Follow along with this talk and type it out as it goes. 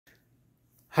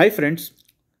Hi friends,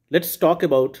 let's talk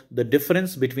about the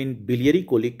difference between biliary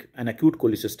colic and acute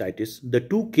cholecystitis, the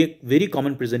two very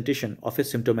common presentation of a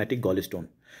symptomatic gallstone.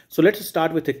 So let's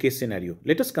start with a case scenario.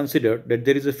 Let us consider that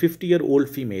there is a 50-year-old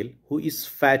female who is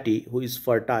fatty, who is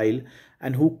fertile,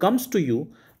 and who comes to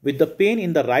you with the pain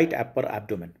in the right upper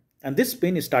abdomen. And this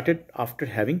pain is started after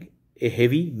having a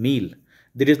heavy meal.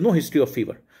 There is no history of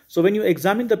fever. So when you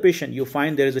examine the patient, you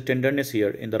find there is a tenderness here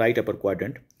in the right upper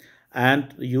quadrant.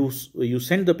 And you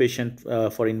send the patient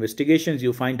for investigations.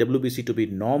 You find WBC to be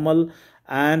normal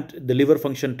and the liver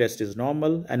function test is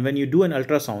normal. And when you do an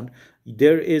ultrasound,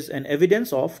 there is an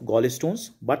evidence of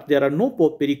gallstones, but there are no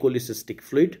pericholecystic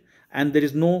fluid and there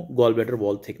is no gallbladder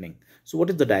wall thickening. So what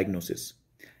is the diagnosis?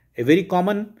 A very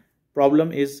common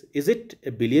problem is it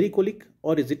a biliary colic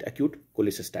or is it acute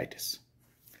cholecystitis?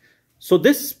 So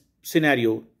this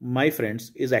scenario, my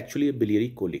friends, is actually a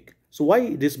biliary colic. So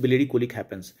why this biliary colic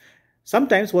happens?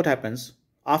 Sometimes what happens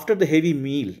after the heavy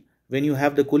meal, when you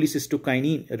have the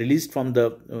cholecystokinin released from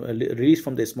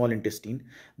the small intestine,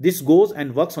 this goes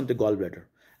and works on the gallbladder.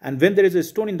 And when there is a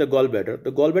stone in the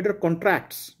gallbladder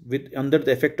contracts under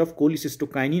the effect of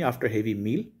cholecystokinin after heavy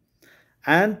meal,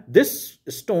 and this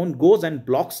stone goes and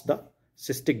blocks the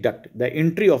cystic duct, the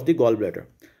entry of the gallbladder.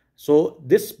 So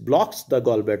this blocks the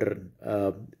gallbladder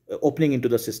opening into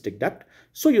the cystic duct.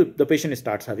 So the patient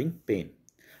starts having pain.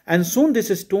 And soon this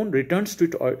stone returns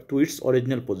to its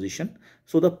original position.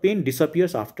 So the pain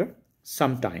disappears after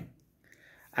some time.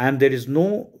 And there is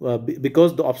no,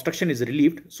 because the obstruction is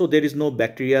relieved, so there is no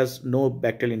bacteria, no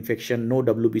bacterial infection, no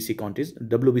WBC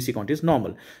count is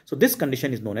normal. So this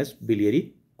condition is known as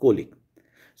biliary colic.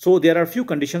 So there are a few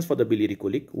conditions for the biliary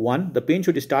colic. One, the pain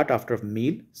should start after a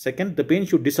meal. Second, the pain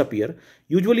should disappear.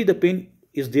 Usually the pain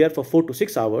is there for 4 to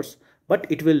 6 hours. But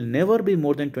it will never be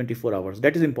more than 24 hours.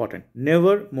 That is important.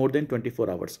 Never more than 24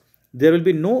 hours. There will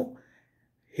be no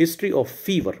history of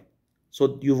fever.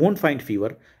 So you won't find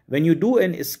fever. When you do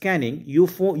an scanning, you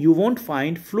won't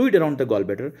find fluid around the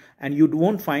gallbladder and you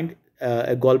won't find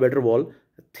a gallbladder wall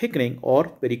thickening or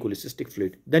pericholecystic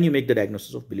fluid. Then you make the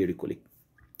diagnosis of biliary colic.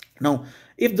 Now,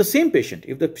 if the same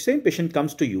patient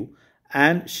comes to you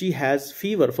and she has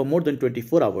fever for more than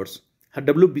 24 hours, her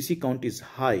WBC count is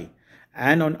high,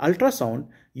 and on ultrasound,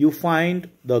 you find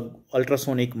the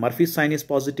ultrasonic Murphy's sign is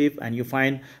positive and you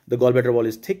find the gallbladder wall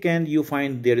is thickened, you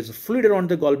find there is a fluid around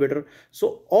the gallbladder.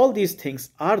 So all these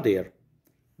things are there.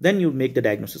 Then you make the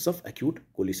diagnosis of acute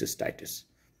cholecystitis.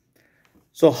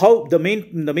 So how the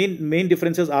main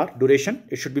differences are duration.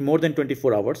 It should be more than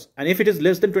 24 hours. And if it is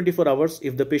less than 24 hours,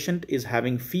 if the patient is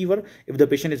having fever, if the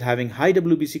patient is having high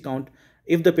WBC count,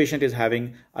 if the patient is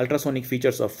having ultrasonic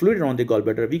features of fluid around the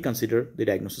gallbladder, we consider the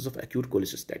diagnosis of acute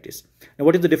cholecystitis. Now,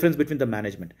 what is the difference between the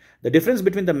management? The difference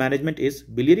between the management is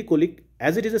biliary colic,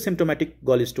 as it is a symptomatic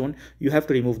gallstone, you have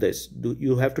to remove this.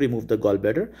 You have to remove the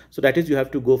gallbladder. So that is, you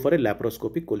have to go for a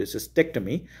laparoscopic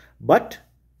cholecystectomy. But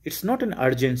it's not an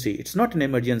urgency. It's not an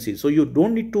emergency. So you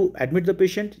don't need to admit the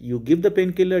patient. You give the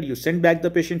painkiller. You send back the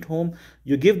patient home.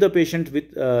 You give the patient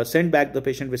send back the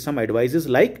patient with some advices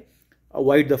like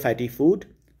avoid the fatty food,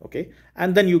 okay,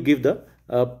 and then you give the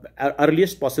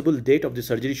earliest possible date of the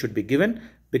surgery should be given,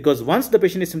 because once the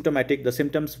patient is symptomatic, the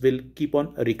symptoms will keep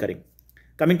on recurring.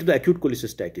 Coming to the acute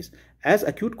cholecystitis, as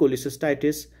acute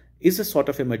cholecystitis is a sort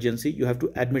of emergency, you have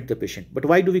to admit the patient. But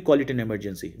why do we call it an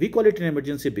emergency? We call it an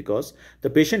emergency because the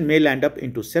patient may land up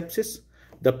into sepsis.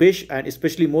 The patient, and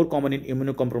especially more common in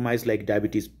immunocompromised like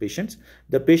diabetes patients,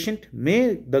 the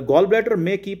gallbladder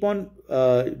may keep on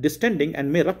distending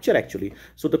and may rupture actually.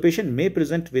 So the patient may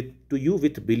present to you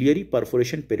with biliary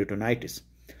perforation peritonitis.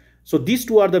 So these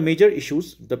two are the major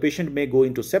issues. The patient may go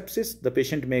into sepsis, the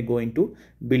patient may go into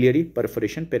biliary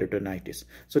perforation peritonitis.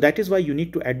 So that is why you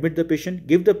need to admit the patient,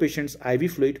 give the patient's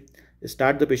IV fluid,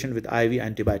 start the patient with IV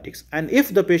antibiotics. And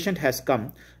if the patient has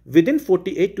come within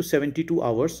 48 to 72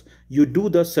 hours, you do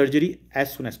the surgery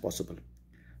as soon as possible.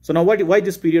 So now why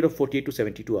this period of 48 to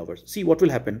 72 hours? See what will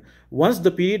happen. Once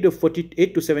the period of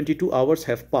 48 to 72 hours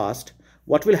have passed,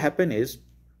 what will happen is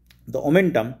the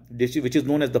omentum, which is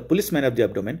known as the policeman of the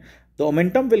abdomen, the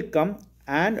omentum will come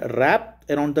and wrap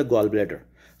around the gallbladder.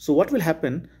 So what will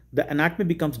happen? The anatomy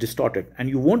becomes distorted and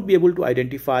you won't be able to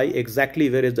identify exactly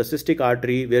where is the cystic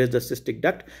artery, where is the cystic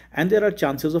duct, and there are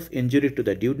chances of injury to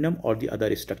the duodenum or the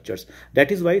other structures.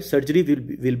 That is why surgery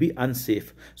will be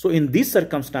unsafe. So in these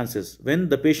circumstances, when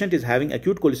the patient is having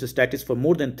acute cholecystitis for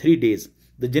more than 3 days,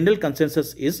 the general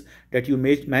consensus is that you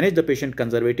may manage the patient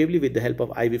conservatively with the help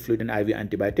of IV fluid and IV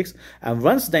antibiotics. And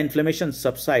once the inflammation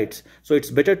subsides, so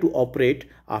it's better to operate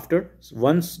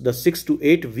once the 6 to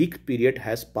 8 week period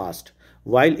has passed.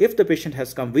 While if the patient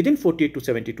has come within 48 to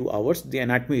 72 hours, the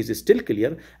anatomy is still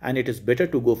clear and it is better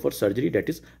to go for surgery, that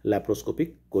is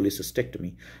laparoscopic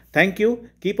cholecystectomy. Thank you.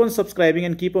 Keep on subscribing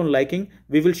and keep on liking.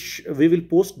 We will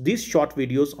post these short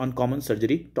videos on common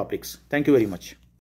surgery topics. Thank you very much.